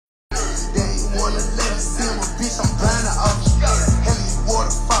wanna let it see him a bitch, I'm buying her off. Heavy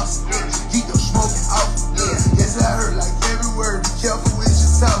water faucet, keep them smoking off. Yes, I heard like every word, be careful with your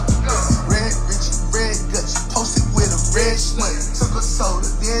talk. Red Richie, red guts, posted with a red smut. Took a soda,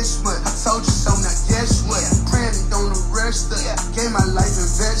 then smut. I told you so, now guess what? Praying it don't arrest us. Gave my life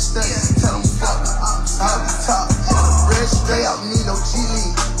investor. Tell them fuck the ops, all the top. Rest straight out, need no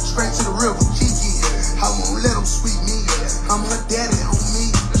G-League. Straight to the river, Kiki. I won't let them sweep me. I'm her daddy on me.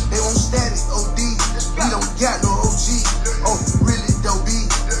 They won't static, OD. We don't got no OG. Oh, really, Dobie.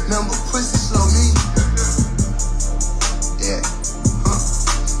 Number pussy, slow me. Yeah.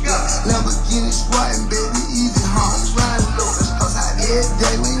 Lamborghini squatting, baby, easy, huh? I'm riding low. Cause out every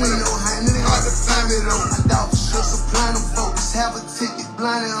day, we ain't no high, and it hard to find me though. I doubt for sure supplying them folks. Have a ticket,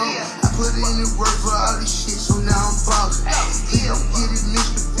 blinded home. I put in the work for all this shit, so now I'm ballin'. He don't get it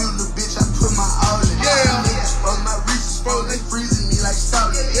mixed with you, little bitch. I put my all in. Niggas froze, my reaches froze, they freezing me like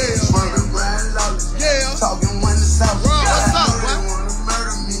solid. Swerving, riding lawless. Talking one to south. What's up, they wanna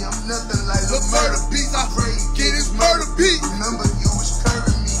murder me. I'm nothing like a murder beat. I pray Get his murder beat. Remember you was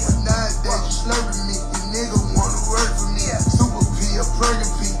curving me, but nowadays you slurping me. Your nigga wanna work for me. Super P, a burger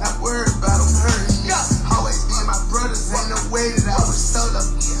P. Not worried about them hurting me. Always being my brothers, ain't no way that I was solo.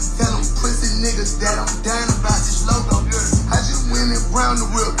 Tell them pussy niggas that I'm down about this logo. I just went and brown the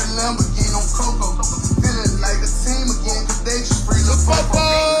whip, the Lamborghini on Coco. Feeling like a team again, cause they just free the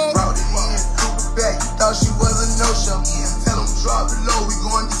popo. Brought it in, threw it back, you thought she was a no-show. Tell them drop it low, we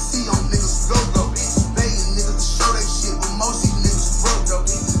going to see on niggas go-go. Begging niggas to show that shit, but most these niggas broke though.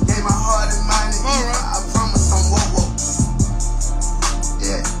 Gave my heart and mind and I promise I'm whoa-whoa.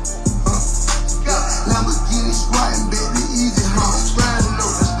 Yeah, Lamborghini squatting, baby, easy, huh? I'm grinding low.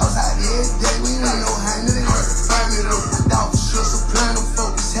 Cause out every day, we ain't no hang, it ain't hard to find me though. I doubt for sure supplying them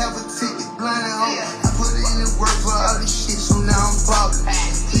folks. Have a ticket, blinded home. I put in the work for all this shit, so now I'm ballin'.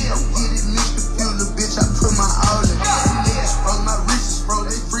 He don't get it mixed with you, little bitch. I put my all in. Niggas froze, my reaches froze,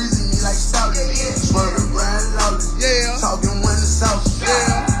 they freezing me like solid. Swerving, riding lawless. Talking one to south.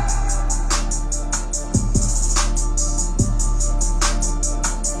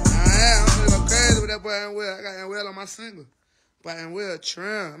 I'm gonna go crazy with that boy and Will. I got and Will on my single. Boy and Will,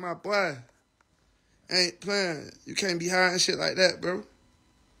 trim, my boy. Ain't playing. You can't be high and shit like that, bro.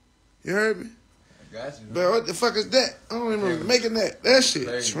 You heard me? I got you. Bro, what the fuck is that? I don't even remember making that. That shit,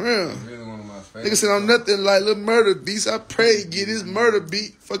 trim. Really one of my favorites. Nigga said I'm nothing like little murder beats. I pray get his murder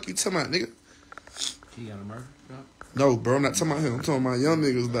beat. Fuck you talking about, nigga? He got a murder? No, bro, I'm not talking about him. I'm talking about young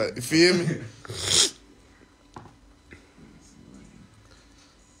niggas. Like, you feel me?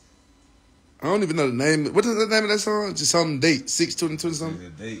 I don't even know the name. What is the name of that song? Just something date 6/20 something. The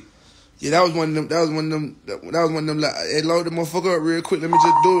date. Yeah, that was one of them. That was one of them. Like, hey, load the motherfucker up real quick. Let me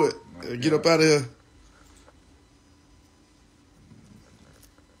just do it. Get up out of here.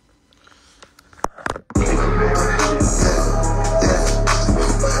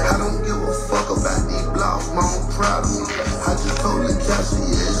 I don't give a fuck about these blogs, mom, proud of me. I just told the couch,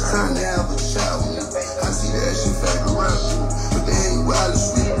 yeah, it's time to have a child with me. I see that shit fake around you, but they ain't wild and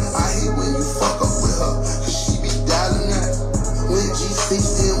sweet. I hate when you fuck up with her, cause she be dialing out. When G6,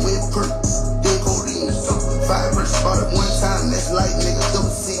 then with perk, then codeine. 5 verse bought it one time, that's like nigga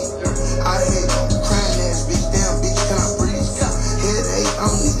don't see. I hate crying ass bitch, damn bitch, can I breathe? Headache, I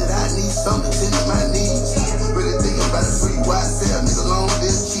don't need that, I need something to tend to my knees. Really thinking about it free, why sell nigga long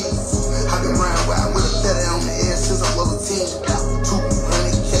this key. I been riding wild with a fatty on the air since I was a teen.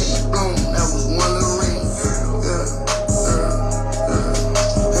 200K blown, that was one little ring.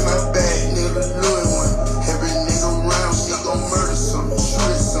 In my bag, nigga, the Louis one. Every nigga around, she gon' murder something,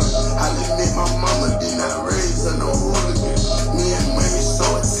 shoot at something. I'll admit my mama did not raise her no hooligan. Me and Mamie so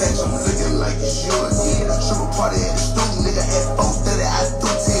attached, I'm looking like it's yours. Triple party at the stool, nigga at 4:30, I do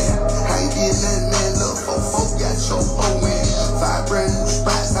 10. I ain't did nothing, man, look, 4-4 got your 4 in. 5 brand new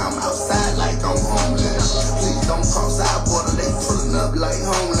spots, I'm outside like I'm homeland. Please don't cross our border, they pulling up like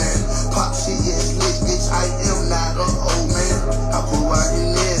homeland. Pop shit, yes, bitch, I am not an old man. I put out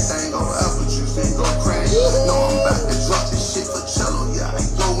in this, I ain't gon' apple juice, ain't gon' crash. No, I'm about to drop this shit for cello, yeah, I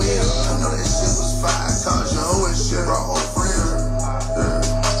go in. I know that shit was fire, cause your hoe and shit, brought old friend.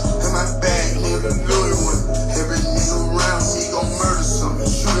 In my bag, nigga, the Louis one. Every nigga around me gon' murder something,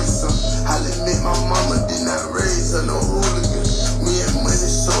 shoot at something. I'll admit my mama did not raise her no hooligan. Me and money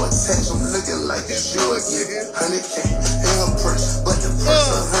so attached, I'm looking like it's you again. 100K in her purse, but the purse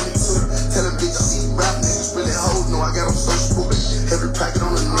 102. Tell them bitches see rap niggas really hold, no, I got them so spooky. Every packet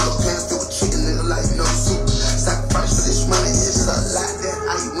on the nigga, pants filled with chicken, nigga, like no soup. Sacrifice for this money, it's a lot that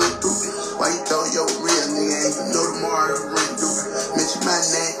I went through. Why you throw your real nigga, ain't even know tomorrow the rent due. Mention my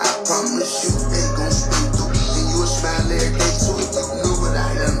name, I promise you, they gon' spin through. And you a smile every day too, if you knew what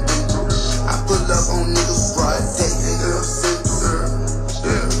I done been through. I put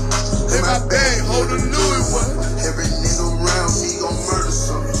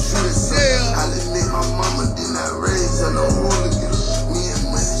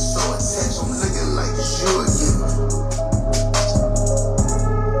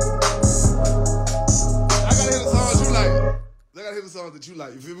that you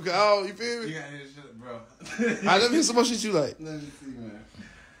like. You feel me? Oh, you feel me? You gotta hear this shit, bro. I let me hear some more shit you like. Let me see, man.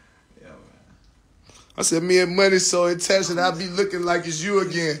 Yeah, man. I said, me and money so attached that I be looking like it's you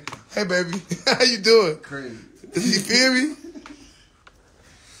again. Hey, baby. How you doing? Crazy. You feel me?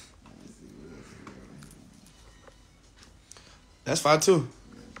 That's fine, too.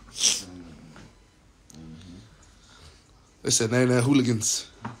 They said, name that hooligans.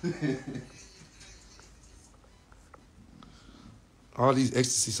 All these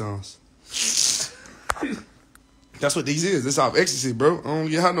ecstasy songs. That's what these is. This off ecstasy, bro. I don't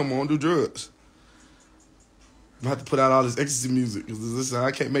get high no more. I don't do drugs. I'm gonna have to put out all this ecstasy music. Cause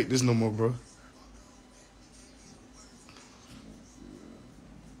I can't make this no more, bro.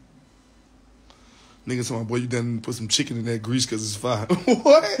 Nigga told my boy, you done put some chicken in that grease cause it's fire.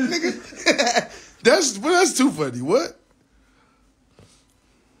 What, nigga? That's too funny. What?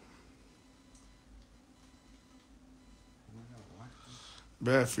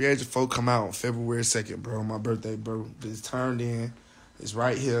 Bruh, Free Agent 4 come out on February 2nd, bro. My birthday, bro. It's turned in. It's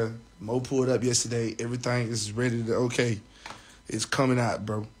right here. Mo pulled up yesterday. Everything is ready to okay. It's coming out,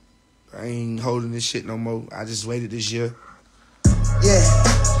 bro. I ain't holding this shit no more. I just waited this year. Yeah.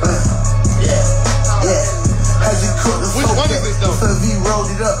 Which one is this, though?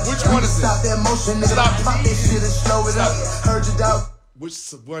 Which one is this? Stop that motion, nigga. Stop it. Pop that shit and slow it up. Heard your dog. Which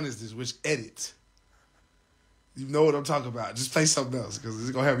one is this? Which edit? You know what I'm talking about. Just play something else, because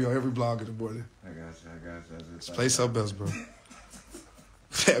it's going to have you on every blog in the morning. I got you. Just play something else, bro.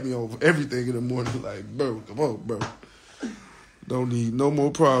 Have me on everything in the morning. Like, bro, come on, bro. Don't need no more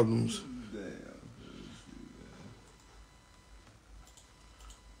problems.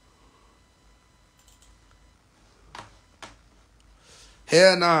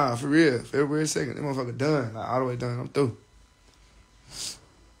 Hell nah, for real. February 2nd. That motherfucker done. Like, all the way done. I'm through.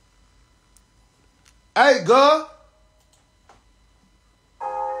 Hey, girl.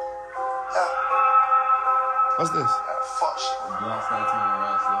 What's this? Fuck shit.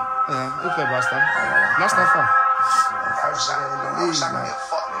 Yeah, we play Block Star. Block Star fun. First shot in the league, man.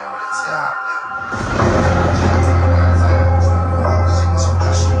 Fuck man.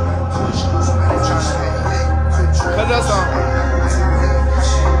 Play that song.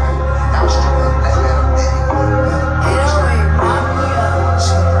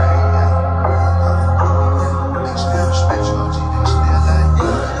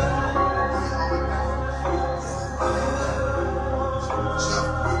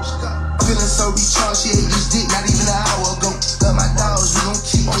 She ate this dick not even an hour ago. Love my dogs, we gon'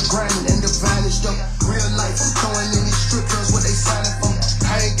 keep on grinding and divine is dope. Real life, I'm throwing in these strip clubs, what they signing for.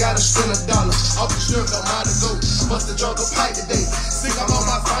 I ain't gotta spend $1. Off the strip, don't mind to go. Must have drunk a pipe today. Sick, I'm on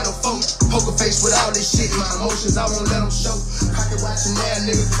my final phone. Poker face with all this shit, my emotions, I won't let them show. Pocket watching that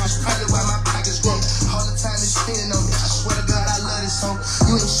nigga, probably why my pockets grow. All the time it's spinning on me, I swear to God, I love this song.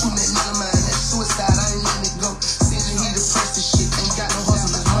 You ain't shooting at none of mine, that's suicide, I ain't letting it go. Seeing he depressed as shit, ain't got no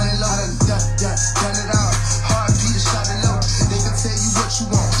hustle, his money low. I done it all. Hard P to shot it low. They can tell you what you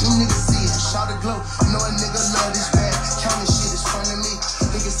want. You niggas see it, shout it glow. Know a nigga love this bag. Counting shit is fun to me.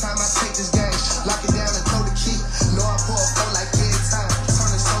 Think it's time I take this game. Lock it down and throw the key. Know I pour a flow like every time. Turn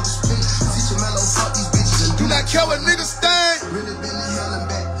it so to speak. Teach a mellow, fuck these bitches. Do not care what niggas think. Really been to hell and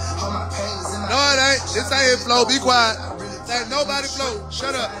back. All my pain is in my No, it ain't. This ain't flow. Be quiet. Ain't nobody flow.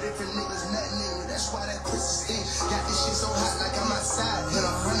 Shut up. That's why that pussy stink. Got this shit so hot like I'm outside. Hit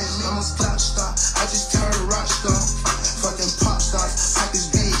 100, I'm a clout star. I just turned rock star. Fucking pop stars. Like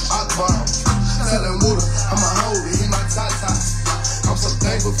this big Akbar. Telling Muda, I'm a hoe. He my top. I'm so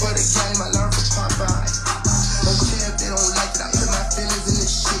thankful for the game. I learned from Popeye. Don't care if they don't like it. I put my feelings in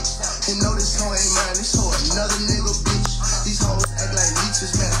this shit. And know this hoe ain't mine. This hoe another nigga bitch. These hoes act like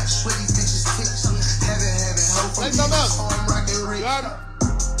leeches, man. I swear these bitches ticks. Heaven, hoe from Play something else. I'm rockin' Rick.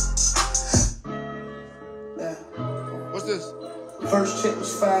 What's this? First check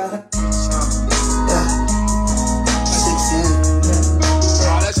was 500. Yeah. 6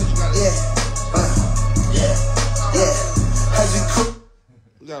 Oh, that shit you gotta. Yeah. How's you cook?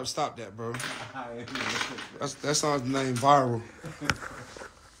 You gotta stop that, bro. That song's name Viral.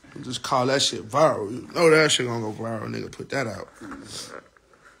 Just call that shit viral. You know that shit gonna go viral, nigga. Put that out.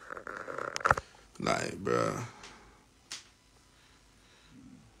 Like, bro.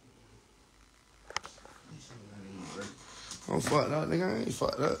 I'm fucked up, nigga. I ain't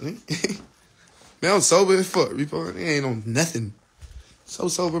fucked up, nigga. Man, I'm sober as fuck, Repo. It ain't on nothing. So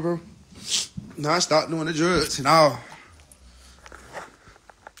sober, bro. Now I stopped doing the drugs and all.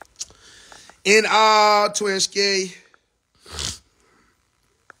 In all, Twinsky.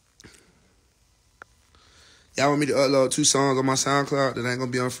 Y'all want me to upload 2 songs on my SoundCloud that ain't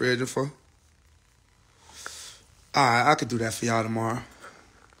gonna be on Free Agent 4? Alright, I could do that for y'all tomorrow.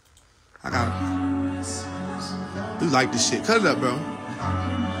 I got it. You like this shit. Cut it up, bro.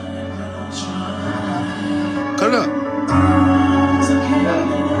 Cut it up.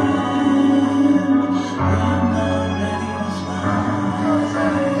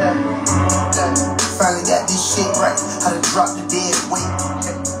 Finally got this shit right. How to drop the dead weight.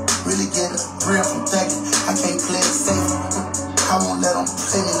 Really get a real from thugging. I can't play it safe. I won't let them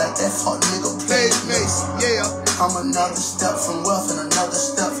play me like that fuck nigga play me. Yeah. I'm another step from wealth and another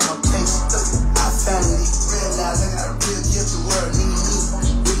step from a case. I finally realized I got a real gift, the world need me.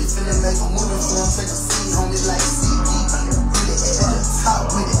 Really finna make a movie for him, take a seat, homie, like CD. Really at the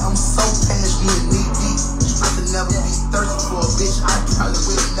top with it, I'm so past being knee deep. I could never be thirsty for a bitch, I probably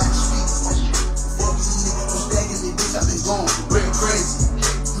will not speak. Fuck you niggas, I'm stacking it, bitch, I been going real crazy.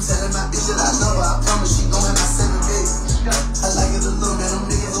 I'm telling my bitch that I love her, I promise she gon' have my 7 days. I like it a little, man, them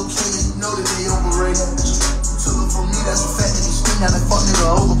niggas okay, and you know that they overrated. Took it from me, that's a fact that he screamed out that fuck nigga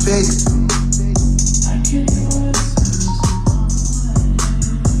overpaid.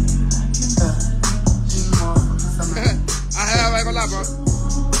 I have, I ain't gonna lie, bro.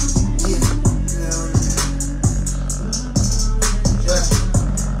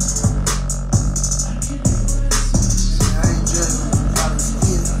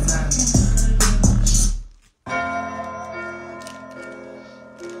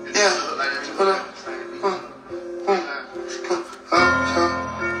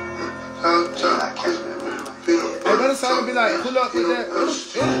 Be like, pull up with that.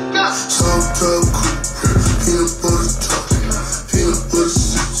 Peanut butter top, peanut butter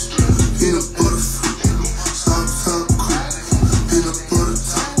seats, peanut butter fruit, Southside cool, peanut butter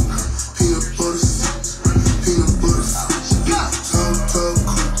top, peanut butter seats, peanut butter fruit, Southside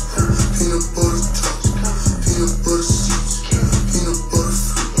cool, peanut butter top, peanut butter seats, peanut butter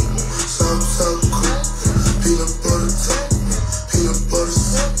fruit, Southside cool, peanut butter top, peanut butter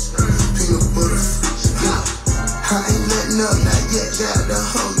seats, peanut butter fruit. I ain't letting up, not yet, got the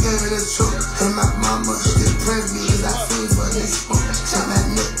whole game in the truck. And my mama still pray me as I feel for this smoke. Shot my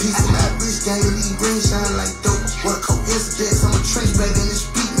neck piece of my wrist, gang, these rings shine like dope. What a coincidence, I'm a trench baby in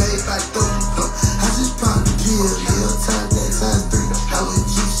this beat made by dope. I just popped the pill, little time, that times 3. I went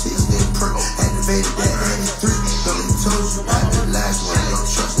G6, then perk, activated that 83. Only told you about the last one, no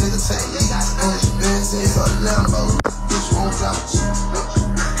trust, nigga, take leads. And the bands in for Lambo, bitch won't drop a cheap.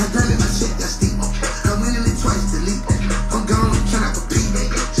 I done in my shit, that's deep. I'm winning it twice, delete. I'm gone, can I compete?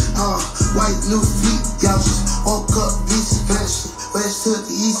 White new feet, y'all just woke up, beast, and shit. West to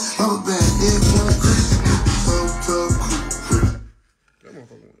the east, rubber band, everyone crazy. That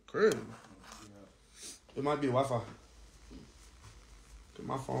motherfucker went crazy. It might be Wi-Fi. Cause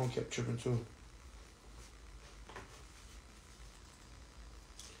my phone kept tripping too.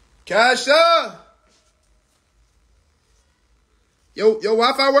 Kasha! Yo,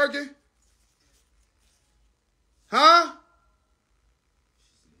 Wi-Fi working? Huh?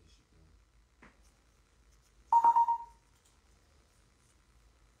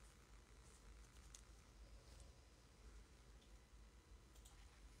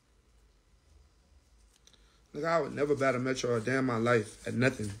 Nigga, I would never bat a Metro a day in my life. At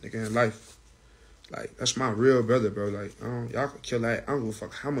nothing, nigga, in life. Like, that's my real brother, bro. Like, y'all could kill that. I don't give a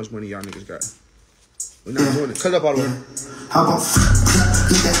fuck how much money y'all niggas got. We're not doing it. Cut up all the way. How about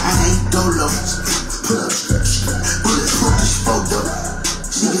nigga, I ain't dolo. Pull up, bulletproof this photo.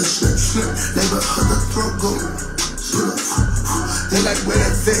 She get slip, labor her the throat go. Pull up, they like where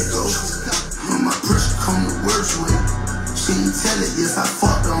that vet go. When my pressure come the worst way. She didn't tell it, yes, I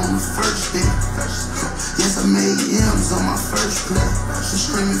fucked her on the first day. Yes, I made M's on my first play. She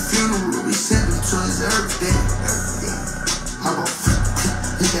screaming funeral, we sent him to his Earth Day. How about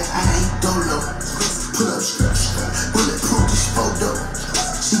nigga, I ain't dolo. Pull up, bulletproof this photo.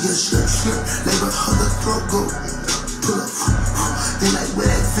 She get slip, labor her the throat go. Pull up, they like where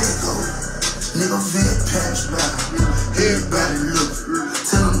that vet go. Nigga, vet pass by. Everybody look,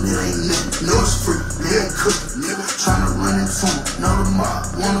 tell them it ain't nothing, no it's free. They're cooking, nigga, tryna run into him. Know the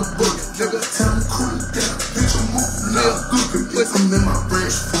mob, wanna book it, nigga. Tell them cool it down, bitch, I'm moving now. I'm in my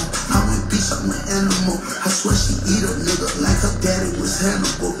branch phone, I went beast, I went animal. I swear she eat a nigga like her daddy was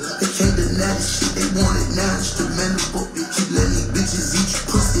Hannibal. They can't deny this shit, they want it now, instrumentable. They keep letting these bitches eat you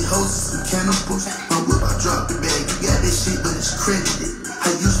pussy hoes and cannibals. My whip, I dropped the bag, you got this shit, but it's credited. I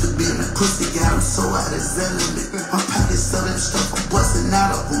used to be in the pussy guy, I'm so out of element. My pockets selling stuff, I'm busting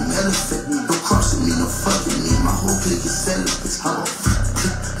out of them elephant. No crossing me, no fucking me, my whole clique is celibate. I'm a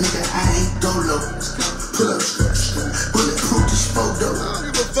nigga, I ain't dolo. Pull up, bulletproof this photo. I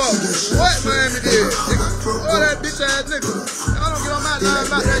don't give a fuck what Miami did, nigga. All that bitch ass nigga. Y'all don't get on my line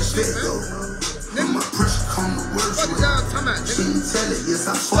about that shit, man. Nigga, my pressure come the worst. nigga. She didn't tell it, yes,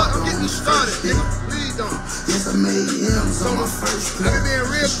 I Fuck, fucked I'm getting you started, nigga. Please don't. Yes, I made M's on my first play. I be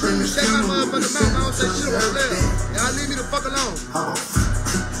being real cool. Shake my motherfucking mouth. I don't say shit over there. Y'all leave me the fuck alone.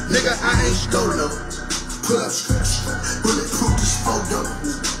 Nigga, I ain't stole up. Pull up, bulletproof this photo.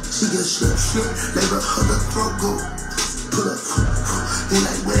 She get slip, let her hug her throat go. Pull up, they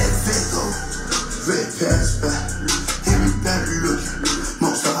like where that vet go. Red pass by, everybody looking.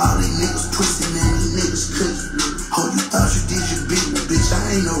 Most of all these niggas pussy, man, these niggas cooking. Oh, you thought you did your big, bitch, I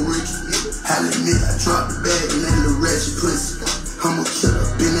ain't no rookie. I'll admit I dropped the bag in that little ratchet pussy. I'm a killer,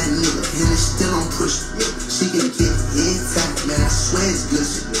 been that nigga, and it's still on push. She can get head tight, man, I swear it's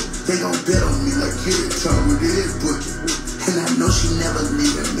glitchy. They gon' bet on me like here it come with it is bookie. And I know she never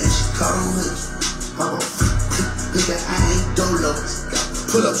leaving, man, she caught on hooky. Oh, nigga, I ain't dolo.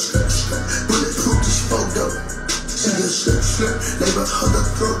 Pull up, bulletproof this photo. She get slip, let her hug her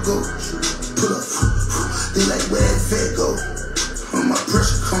throat go. Pull up, they like where that vet go. On my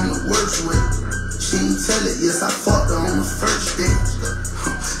pressure come the worst way. She didn't tell it, yes, I fucked her on the first day.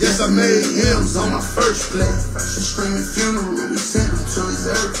 Yes, I made M's on my first play. She screaming funeral, we sent him to his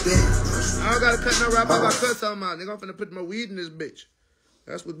birthday. I don't gotta cut no rap, I gotta cut something out. Nigga, I'm finna put my weed in this bitch.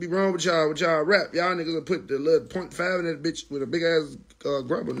 That's what be wrong with y'all rap. Y'all niggas will put the little .5 in that bitch with a big ass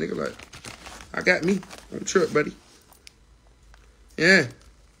grubber, nigga. Like, I got me. Don't trip, buddy. Yeah.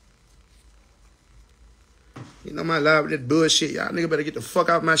 You know my live with that bullshit. Y'all nigga better get the fuck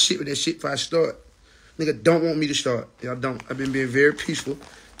out my shit with that shit before I start. Nigga don't want me to start. Y'all don't. I've been being very peaceful.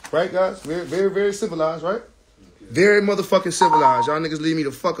 Right, guys? Very, very, very civilized, right? Very motherfucking civilized. Y'all niggas leave me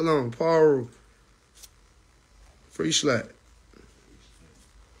the fuck alone. Paul. Free slack.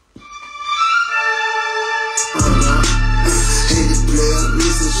 Hated player,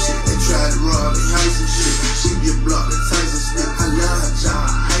 recent shit. They tried to rob me, heist and shit. She be a block, the Tyson stick. I love her job,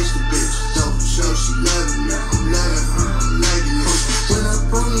 I heist the bitch. Dope for sure, she loving me. I'm loving her, I'm liking it. When I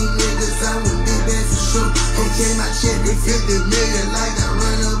on these niggas, I went big bad for sure. Okay, my check, they 50 million like I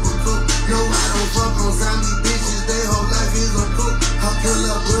run up a cook. No, I don't fuck on zombie bitches, they whole life is on coke. I pull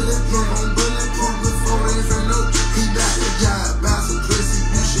up bulletproof on bulletproof before they for no. He got the job, about some pussy,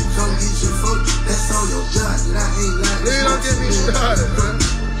 you should come get your folk. That's on your God, that I ain't like. Please don't get me started, man.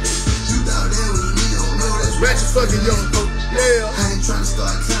 You thought that was me, don't know that's Ratchet fucking young folk. Yeah. I ain't trying to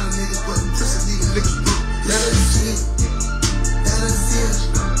start counting niggas, but pussy leaving niggas broke. Let us see. Let us see.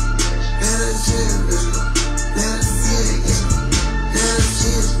 Let us see. Let us see. Let us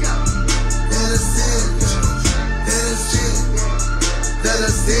see. Let us see. Let us see. Let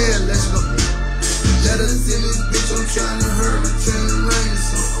us see. Let's go. Let us in this bitch, I'm trying to hurricane and rain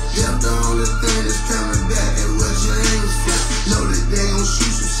so. Yeah, the only thing that's coming back is what your aim for. Know that they gon'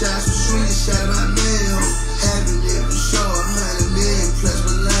 shoot some shots, but swing a shot my man, ho. Having it for sure, 100 million plus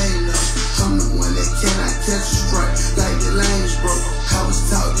my lane, though. I'm the one that cannot catch a strike, like the lanes, bro. I was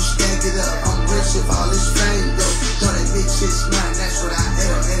taught to stack it up, I'm rich if all this fame go. Know that bitch is mine, that's what I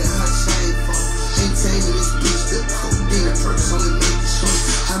had her shame for. Ain't taming this bitch, the codeine perks only make it short.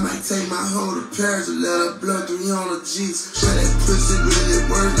 I might take my hoe to Paris and let her blow 300 G's. But that pussy really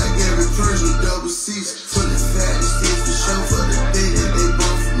works like every person double C's. Fully fat and stiff for show for the day that they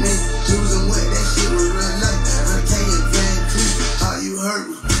bought for me. Losing weight, that shit was real life. Hurricane and Van Cleef, all you heard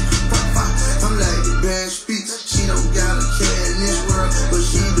was I'm like the bad speech. She don't got a care in this world, but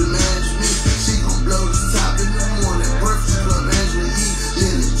she demands me. She gon' blow the top in the morning. Breakfast Club, Angela Yee.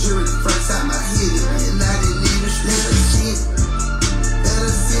 Then the jury the first time I hit it, and I didn't even let her see it. Let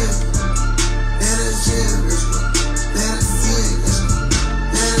us see it. Let us see it. Let us see it.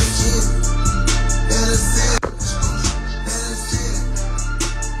 Let us see it. Let us see it. Let us see it.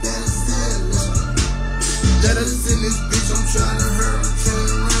 Let us see it. Let us in this bitch. I'm trying to hurricane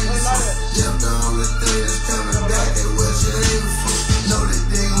and rain. Yeah, the only thing that's coming back is what you aiming for. Know that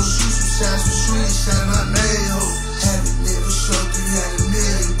they gon' shoot some shots for sure. Shot my main ho. Haven't never showed 300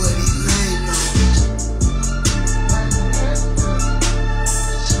 million, but he lame though.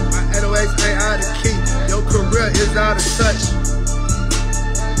 My 808s ain't out of key. Your career is out of touch.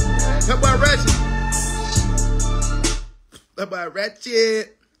 That boy Ratchet. That boy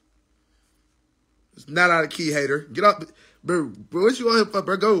Ratchet. It's not out of key, hater. Get up. Bro, what you on here for,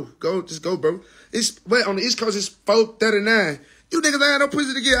 bro? Go, just go, bro. Wait, on the East Coast, it's 4:39. You niggas ain't got no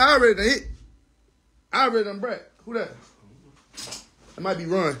pussy to get. I already done hit. I already done Brett. Who that? That might be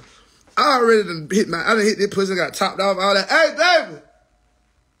Ron. I already done hit this pussy and got topped off, all that. Hey, baby!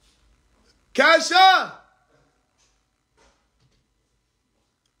 Kasha!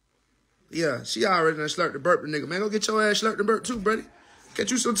 Yeah, she already done slurped the burp, the nigga. Man, go get your ass slurped the burp too, buddy.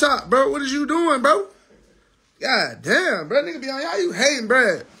 Get you some top, bro. What is you doing, bro? God damn, bro. Nigga be on, how you hating,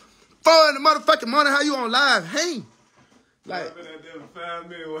 bro? 4 in the motherfucking morning, how you on live? Hang. Like, I've been out there for 5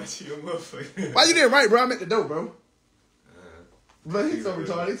 minutes watching your motherfucker. why you didn't write, bro? I'm at the door, bro. But he's so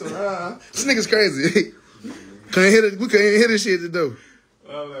retarded. He's so this nigga's crazy. We couldn't hear this shit at the door.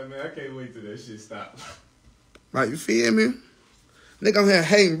 I'm like, man, I can't wait till that shit stop. Like, you feel me? Nigga, I'm here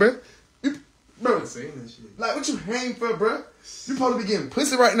hating, bro. Bro, I'm saying that shit. like, what you hating for, bro? You supposed to be getting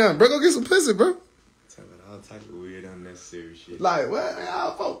pussy right now, bro. Go get some pussy, bro. Talking about all type of weird, unnecessary shit. Like, what?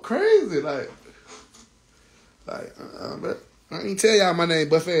 Y'all folk crazy. Like, bro. I ain't tell y'all my name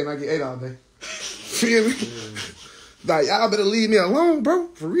Buffet and I get 8 all day. Feel me? Like, y'all better leave me alone, bro.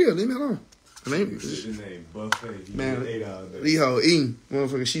 For real, leave me alone. Your name Buffet. You Man, get 8 all day. these hoes eating.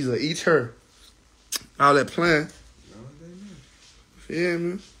 Motherfucker, she's a eat her. All that playing. No, they know. Feel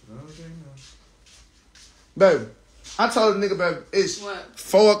me? No, they know. Baby, I told a nigga, baby, it's What?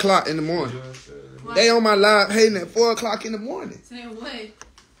 4 o'clock in the morning. What? They on my live hating at 4 o'clock in the morning. Saying what?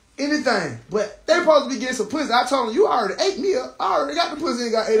 Anything. But they supposed to be getting some pussy. I told them, you already ate me up. I already got the pussy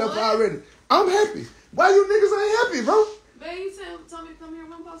and got ate up What? already. I'm happy. Why you niggas ain't happy, bro? Babe, you told me to come here.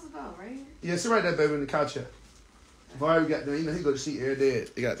 When I'm supposed to go, right here? Yeah, sit right there, baby, in the couch here. Vari got them, you know, he go to sleep every day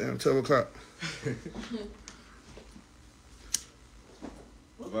at goddamn 12 o'clock.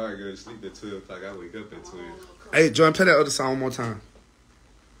 If I go to sleep at 12 o'clock, I wake up at 12. Hey, Jordan, play that other song one more time.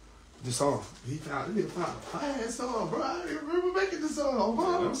 The song. He found a fire song, bro. I didn't remember making the song,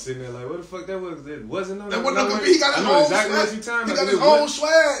 bro. I'm sitting there like, what the fuck that was? That wasn't on That wasn't no he got his I know own exactly swag. what you talking He about. got his own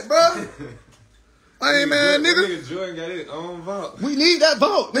swag, bro. Hey, man, That nigga. nigga Jordan got his own vault. We need that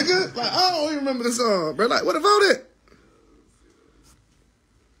vote, nigga. Like, I don't even remember the song, bro. Like, what the vote at?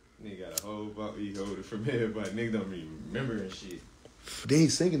 Nigga got a whole vault he hold it from everybody. Nigga don't remember and shit. Then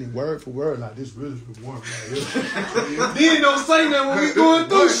he's singing it word for word, like, this really is the one. Like, Then don't say nothing when we going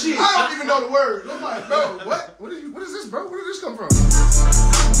through shit. I don't even know the words. I'm like, bro, what? What is this, bro? Where did this come from?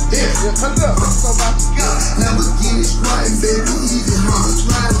 Yeah, cut it up. Lamborghini squatting, baby, easy, huh?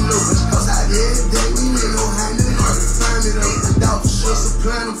 Trying low, cause out every day we ain't no hanging up. Firm it up, the dog shit, so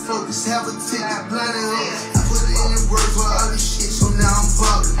plan to focus, have a ticket, plan it up. I put it in the work for other shit, so now I'm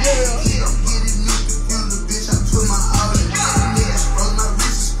fucked. I'm getting